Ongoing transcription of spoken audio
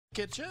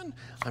Kitchen.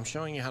 I'm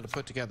showing you how to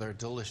put together a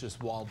delicious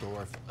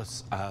Waldorf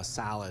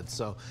salad.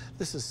 So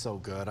this is so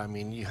good. I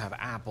mean, you have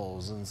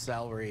apples and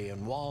celery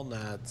and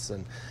walnuts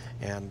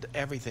and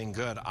everything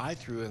good. I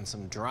threw in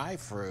some dry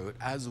fruit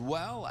as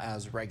well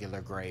as regular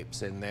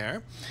grapes in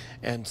there.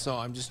 And so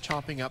I'm just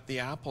chopping up the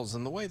apples.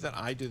 And the way that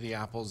I do the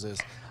apples is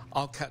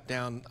I'll cut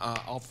down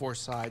all four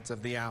sides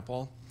of the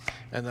apple.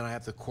 And then I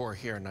have the core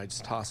here, and I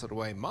just toss it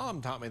away.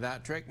 Mom taught me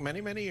that trick many,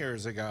 many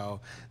years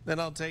ago. Then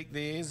I'll take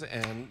these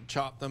and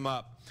chop them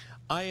up.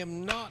 I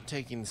am not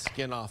taking the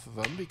skin off of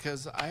them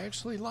because I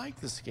actually like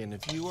the skin.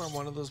 If you are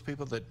one of those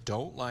people that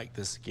don't like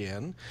the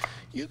skin,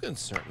 you can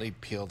certainly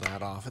peel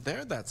that off of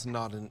there. That's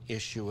not an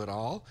issue at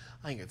all.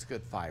 I think it's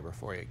good fiber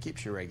for you. It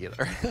keeps you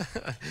regular.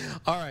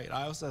 All right,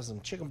 I also have some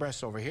chicken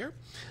breasts over here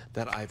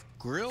that I've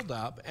grilled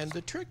up. And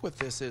the trick with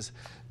this is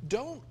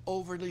don't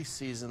overly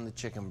season the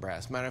chicken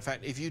breast. Matter of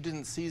fact, if you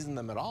didn't season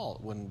them at all,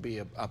 it wouldn't be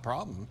a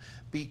problem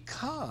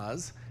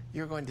because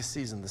you're going to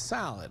season the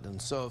salad.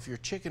 And so if your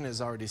chicken is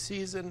already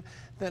seasoned,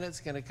 then it's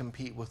going to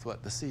compete with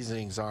what the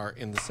seasonings are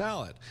in the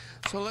salad.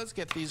 So let's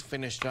get these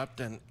finished up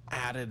and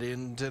added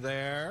into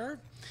there.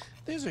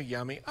 These are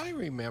yummy. I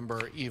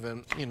remember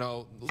even, you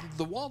know,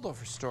 the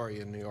Waldorf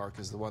Astoria in New York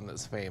is the one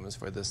that's famous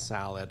for this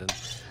salad. And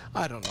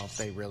I don't know if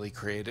they really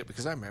created it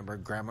because I remember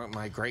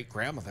my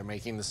great-grandmother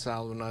making the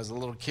salad when I was a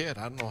little kid.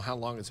 I don't know how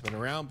long it's been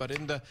around, but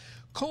in the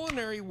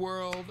culinary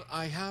world,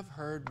 I have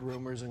heard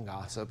rumors and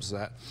gossips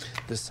that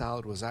this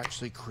salad was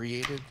actually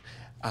created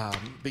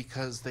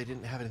because they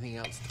didn't have anything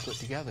else to put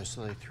together.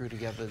 So they threw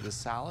together the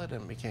salad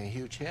and it became a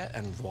huge hit,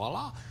 and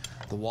voila,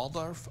 the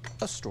Waldorf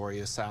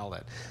Astoria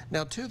salad.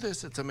 Now to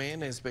this, it's a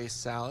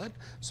mayonnaise-based salad,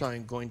 so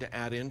I'm going to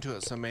add into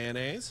it some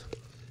mayonnaise.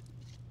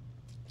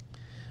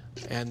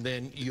 And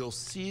then you'll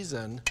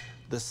season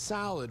the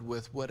salad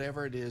with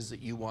whatever it is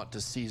that you want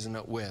to season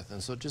it with.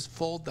 And so just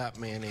fold that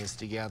mayonnaise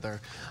together.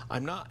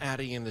 I'm not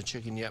adding in the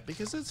chicken yet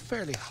because it's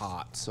fairly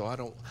hot, so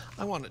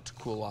I want it to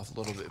cool off a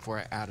little bit before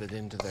I add it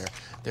into there.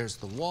 There's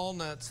the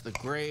walnuts, the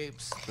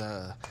grapes,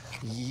 the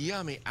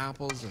yummy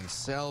apples and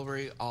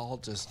celery, all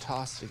just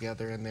tossed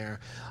together in there.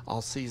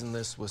 I'll season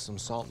this with some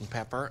salt and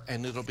pepper,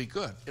 and it'll be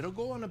good. It'll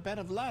go on a bed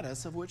of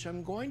lettuce, of which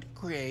I'm going to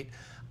create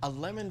a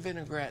lemon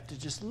vinaigrette to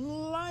just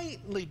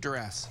lightly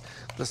dress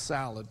the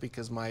salad,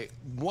 because my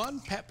one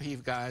pet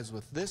peeve, guys,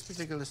 with this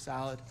particular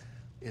salad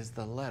is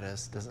the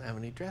lettuce doesn't have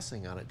any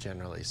dressing on it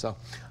generally. So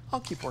I'll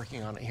keep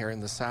working on it here in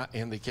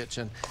the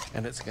kitchen,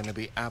 and it's going to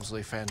be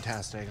absolutely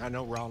fantastic. I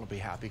know Ron will be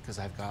happy because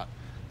I've got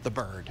the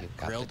bird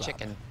grilled the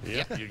chicken.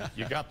 Yep,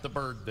 you got the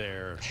bird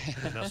there,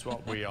 and that's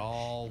what we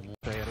all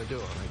try to do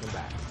it when I come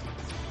back.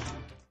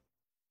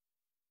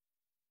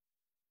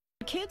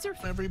 Kids are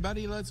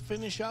everybody, let's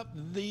finish up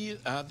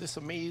this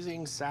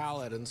amazing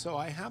salad. And so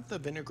I have the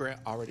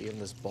vinaigrette already in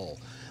this bowl.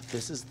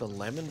 This is the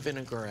lemon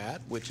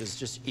vinaigrette, which is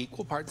just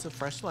equal parts of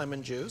fresh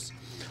lemon juice,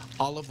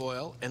 olive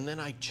oil, and then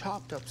I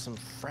chopped up some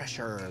fresh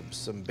herbs,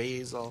 some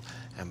basil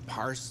and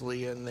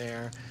parsley in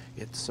there.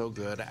 It's so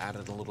good. I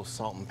added a little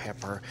salt and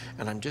pepper,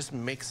 and I'm just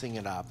mixing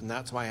it up, and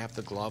that's why I have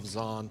the gloves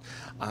on.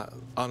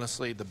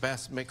 Honestly, the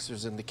best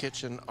mixers in the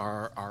kitchen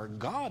are our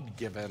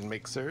God-given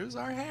mixers,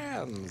 our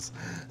hands.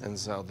 And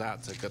so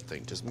that's a good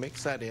thing. Just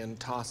mix that in,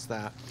 toss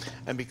that.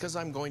 And because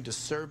I'm going to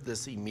serve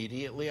this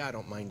immediately, I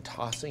don't mind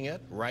tossing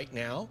it right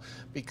now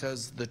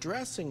because the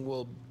dressing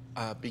will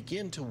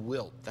begin to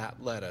wilt that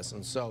lettuce.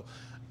 And so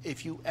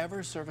if you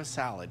ever serve a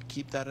salad,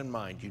 keep that in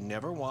mind. You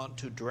never want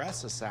to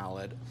dress a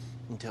salad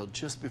until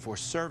just before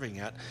serving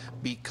it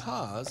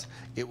because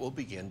it will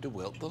begin to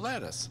wilt the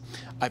lettuce.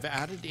 I've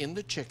added in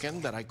the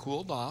chicken that I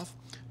cooled off,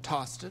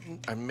 tossed it, and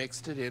I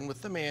mixed it in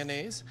with the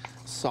mayonnaise,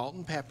 salt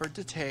and pepper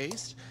to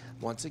taste.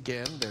 Once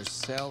again, there's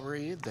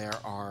celery, there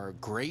are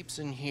grapes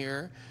in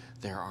here,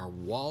 there are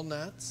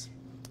walnuts.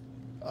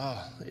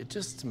 Oh, it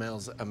just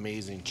smells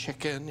amazing.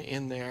 Chicken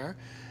in there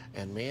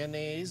and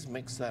mayonnaise,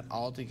 mix that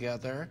all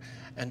together,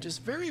 and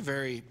just very,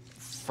 very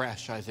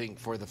fresh, I think,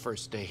 for the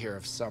first day here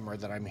of summer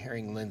that I'm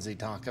hearing Lindsay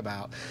talk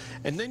about.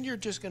 And then you're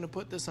just going to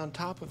put this on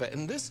top of it.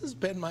 And this has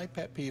been my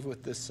pet peeve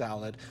with this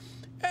salad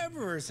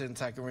ever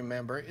since I can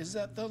remember, is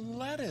that the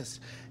lettuce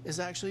is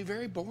actually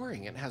very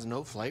boring. It has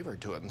no flavor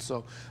to it. And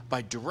so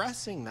by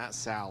dressing that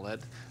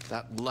salad,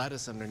 that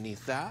lettuce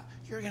underneath that,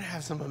 you're going to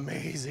have some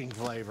amazing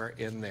flavor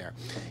in there.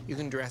 You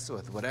can dress it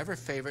with whatever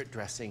favorite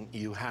dressing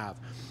you have.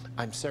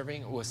 I'm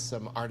serving it with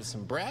some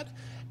artisan bread,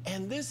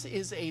 and this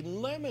is a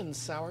lemon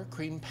sour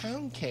cream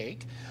pound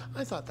cake.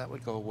 I thought that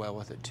would go well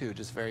with it too.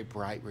 Just very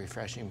bright,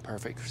 refreshing,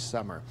 perfect for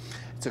summer.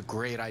 It's a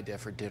great idea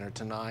for dinner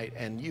tonight,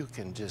 and you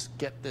can just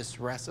get this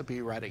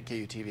recipe right at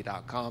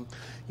KUTV.com.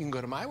 You can go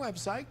to my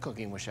website,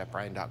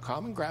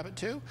 cookingwithchefbryan.com, and grab it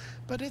too.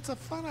 But it's a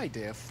fun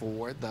idea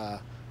for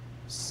the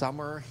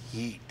summer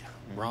heat.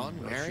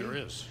 Ron, Mary? Sure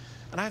is.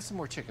 And I have some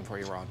more chicken for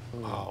you, Ron.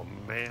 Oh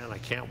man, I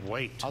can't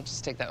wait. I'll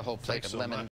just take that whole plate of lemon.